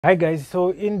Hi guys,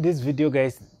 so in this video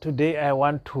guys, today I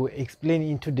want to explain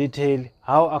into detail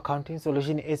how Accounting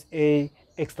Solution SA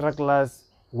extra class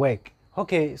work.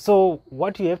 Okay, so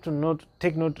what you have to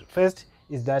take note first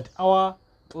is that our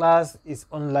class is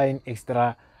online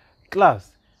extra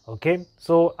class. Okay,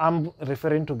 so I'm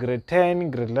referring to grade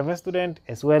 10, grade 11 student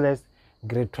as well as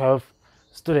grade 12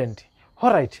 student.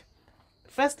 All right,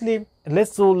 firstly,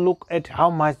 let's look at how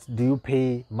much do you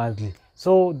pay monthly.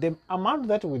 So the amount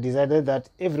that we decided that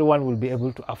everyone will be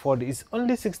able to afford is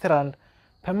only 60 rand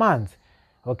per month.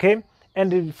 Okay,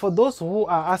 and for those who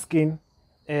are asking,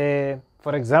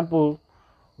 for example,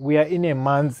 we are in a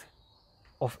month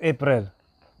of April.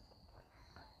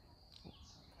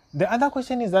 The other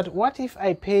question is that what if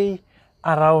I pay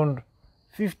around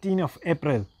 15 of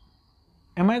April?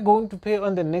 Am I going to pay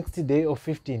on the next day of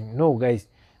 15? No guys,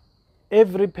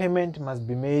 every payment must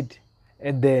be made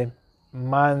at the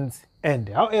month's end.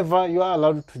 However, you are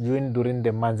allowed to join during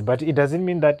the month, but it doesn't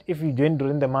mean that if you join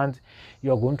during the month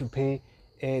you are going to pay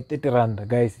 30 rand.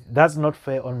 Guys, that's not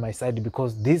fair on my side,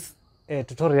 because this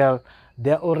tutorial,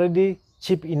 they're already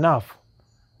cheap enough.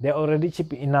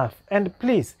 And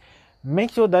please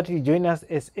make sure that you join us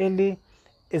as early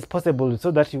as possible so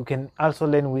that you can also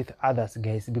learn with others,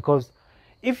 guys, because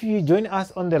if you join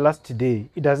us on the last day,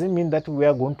 it doesn't mean that we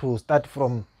are going to start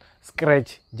from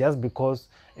scratch just because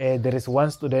there is one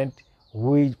student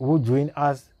who join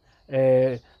us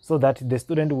so that the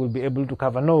student will be able to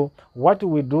cover. No, what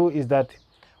we do is that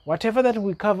whatever that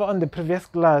we cover on the previous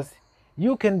class,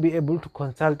 you can be able to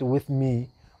consult with me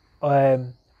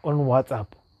on WhatsApp,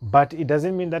 but it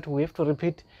doesn't mean that we have to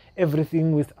repeat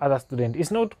everything with other students.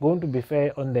 It's not going to be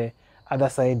fair on the other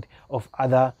side of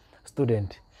other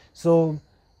student. So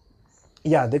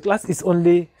yeah, the class is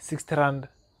only 60 rand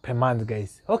per month,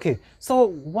 guys. Okay, so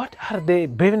what are the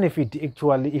benefits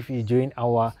actually if you join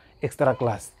our extra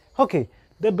class? Okay,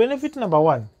 the benefit number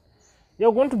one,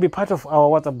 you're going to be part of our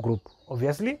WhatsApp group.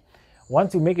 Obviously,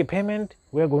 once you make a payment,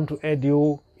 we're going to add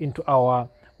you into our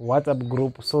WhatsApp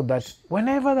group so that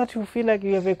whenever that you feel like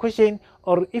you have a question,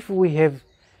 or if we have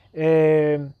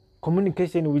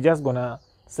communication, we're just gonna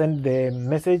send the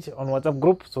message on WhatsApp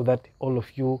group so that all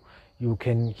of you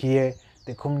can hear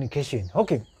the communication.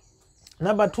 Okay,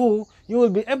 number two, you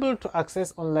will be able to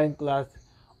access online class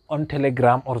on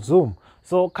Telegram or Zoom.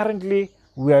 So currently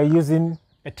we are using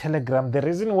a Telegram. The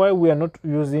reason why we are not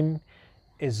using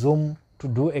a Zoom to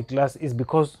do a class is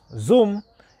because Zoom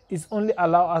is only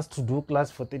allow us to do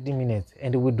class for 30 minutes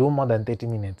and we do more than 30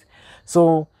 minutes.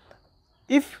 So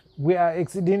if we are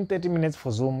exceeding 30 minutes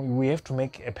for Zoom, we have to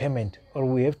make a payment or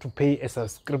we have to pay a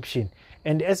subscription.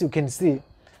 And as you can see,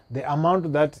 the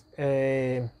amount that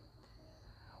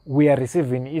we are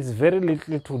receiving is very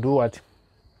little to do what?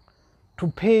 To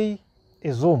pay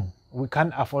a Zoom. We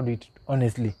can't afford it,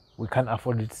 honestly. We can't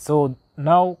afford it. So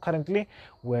now currently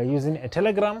we are using a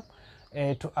Telegram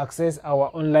to access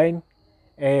our online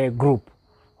group.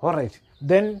 All right.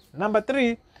 Then number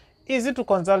three, easy to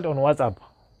consult on WhatsApp.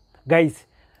 Guys,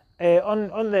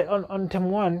 on term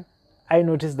one, I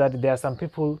noticed that there are some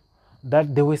people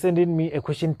that they were sending me a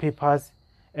question papers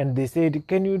and they said,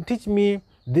 can you teach me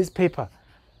this paper?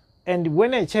 And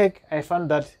when I check, I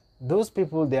found that those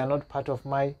people, they are not part of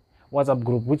my WhatsApp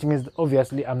group, which means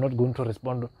obviously I'm not going to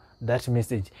respond to that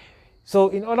message. So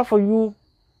in order for you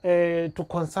to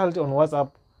consult on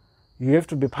WhatsApp, you have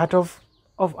to be part of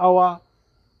our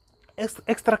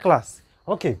extra class.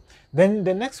 Okay, then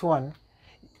the next one,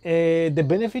 the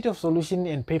benefit of solution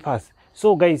and papers.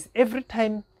 So guys, every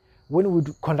time when we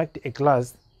conduct a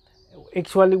class,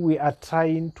 actually we are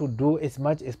trying to do as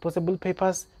much as possible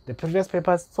papers, the previous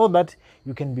papers, so that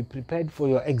you can be prepared for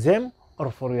your exam or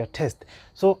for your test.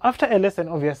 So after a lesson,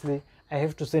 obviously I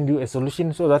have to send you a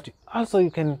solution so that also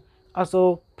you can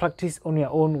also practice on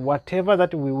your own whatever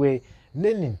that we were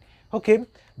learning. Okay,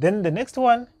 then the next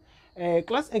one,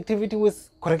 class activity with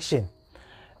correction.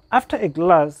 After a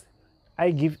class,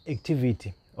 I give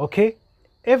activity. Okay,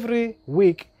 every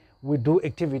week we do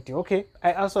activity. Okay,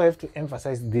 I also have to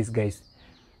emphasize this, guys.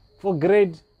 For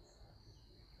grade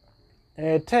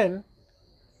 10,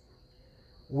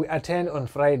 we attend on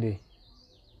Friday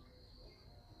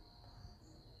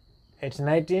at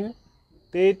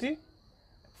 19:30.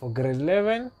 For grade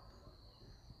 11,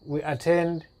 we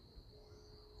attend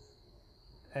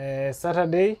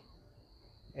Saturday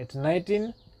at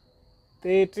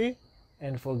 19:30,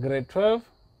 and for grade 12,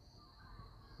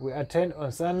 we attend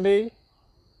on Sunday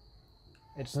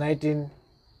at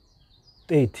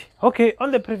 19:30. Okay,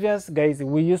 on the previous, guys,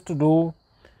 we used to do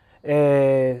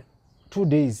 2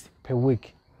 days per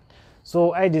week.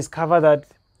 So I discovered that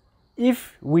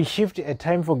if we shift a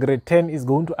time for grade 10, it's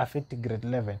going to affect grade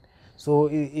 11. so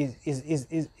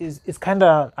it's kind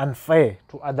of unfair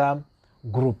to other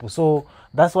group. So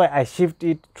that's why I shift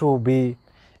it to be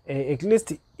at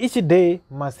least each day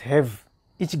must have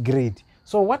each grade.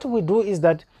 So what we do is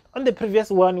that on the previous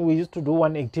one we used to do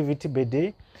one activity per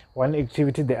day, one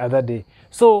activity the other day.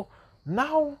 So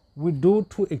now we do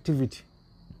 2 activities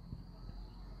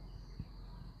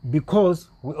because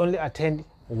we only attend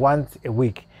once a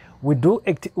week. We do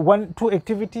 2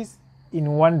 activities in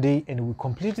one day and we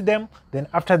complete them. Then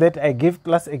after that I give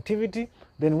class activity.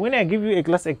 Then when I give you a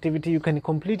class activity, you can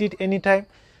complete it anytime.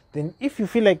 Then if you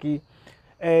feel like you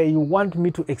want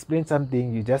me to explain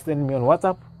something, you just send me on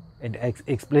WhatsApp and I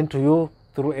explain to you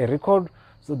through a record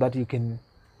so that you can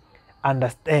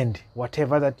understand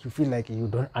whatever that you feel like you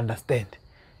don't understand.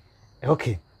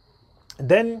 Okay,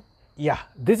 then yeah,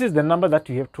 this is the number that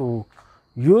you have to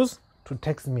use to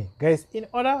text me, guys. In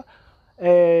order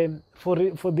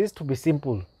for this to be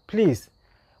simple, please,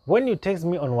 when you text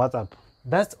me on WhatsApp,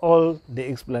 that's all the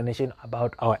explanation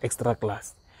about our extra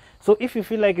class. So if you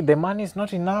feel like the money is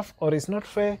not enough or it's not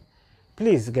fair,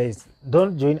 please guys,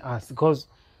 don't join us, because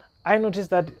I noticed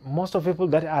that most of people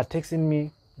that are texting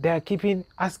me, they are keeping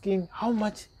asking how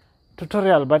much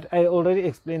tutorial, but I already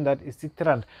explained that it's 60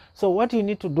 rand. So what you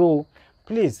need to do,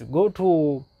 please go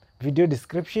to video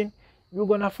description. You're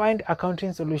gonna find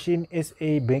accounting solution as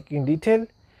a banking detail,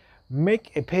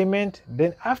 make a payment.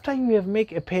 Then after you have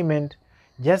made a payment,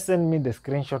 just send me the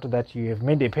screenshot that you have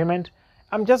made a payment.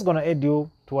 I'm just gonna add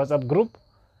you to WhatsApp group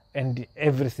and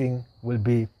everything will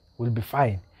be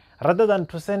fine, rather than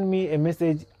to send me a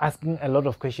message asking a lot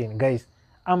of questions. Guys,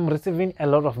 I'm receiving a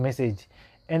lot of message,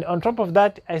 and on top of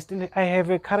that I have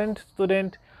a current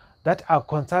student that are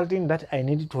consulting that I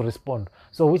need to respond.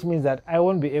 So which means that I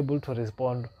won't be able to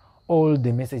respond all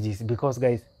the messages, because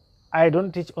guys, I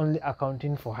don't teach only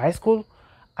accounting for high school,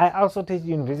 I also teach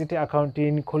university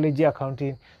accounting, college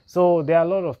accounting. So there are a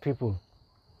lot of people.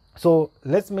 So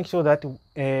let's make sure that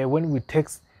when we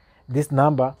text this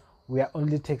number, we are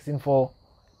only texting for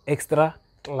extra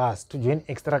class. To join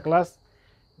extra class,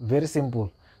 very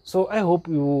simple. So I hope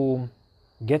you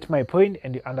get my point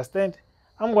and you understand.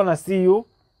 I'm gonna see you.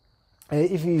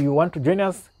 If you want to join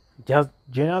us, just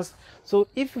join us. So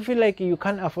if you feel like you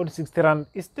can't afford 60 rand,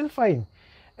 it's still fine.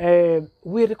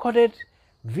 We recorded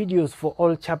videos for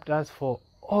all chapters, for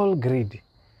all grade.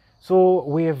 So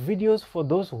we have videos for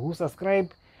those who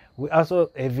subscribe. We also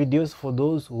have videos for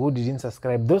those who didn't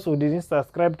subscribe. Those who didn't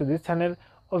subscribe to this channel,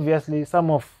 obviously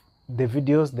some of the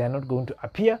videos, they are not going to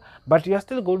appear, but you are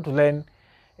still going to learn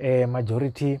a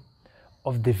majority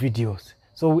of the videos.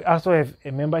 So we also have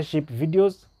a membership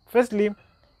videos. Firstly,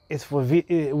 it's for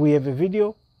we have a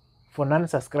video for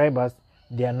non-subscribers.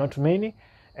 There are not many,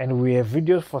 and we have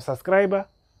videos for subscriber.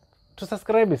 To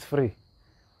subscribe is free.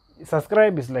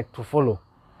 Subscribe is like to follow.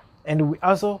 And we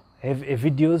also have a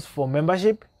videos for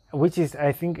membership, which is,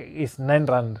 I think, is 9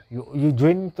 rand. You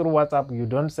join through WhatsApp. You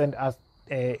don't send us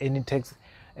any text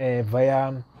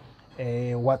via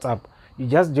WhatsApp. You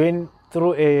just join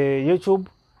through YouTube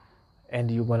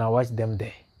and you're gonna watch them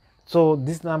there. So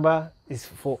this number is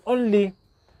for only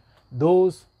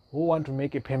those who want to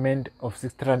make a payment of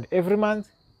 60 rand every month,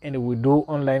 and we do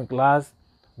online class,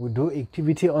 we do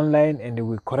activity online, and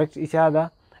we correct each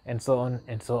other, and so on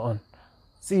and so on.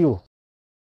 See you.